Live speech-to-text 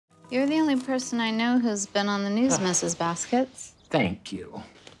You're the only person I know who's been on the news, Mrs. Baskets. Thank you.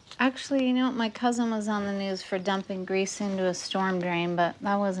 Actually, you know what? My cousin was on the news for dumping grease into a storm drain, but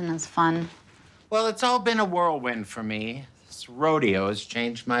that wasn't as fun. Well, it's all been a whirlwind for me. This rodeo has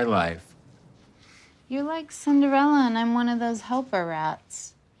changed my life. You're like Cinderella, and I'm one of those helper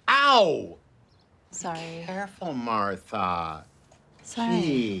rats. Ow! Sorry. Careful, Martha.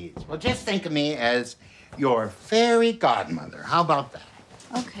 Sorry. Jeez. Well, just think of me as your fairy godmother. How about that?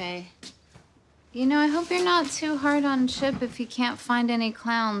 Okay. You know, I hope you're not too hard on Chip if he can't find any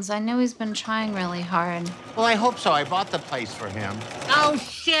clowns. I know he's been trying really hard. Well, I hope so. I bought the place for him. Oh,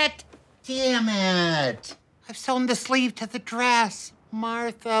 shit! Damn it! I've sewn the sleeve to the dress.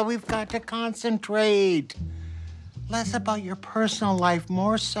 Martha, we've got to concentrate. Less about your personal life,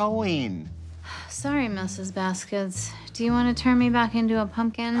 more sewing. Sorry, Mrs. Baskets. Do you want to turn me back into a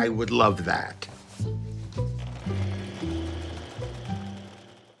pumpkin? I would love that.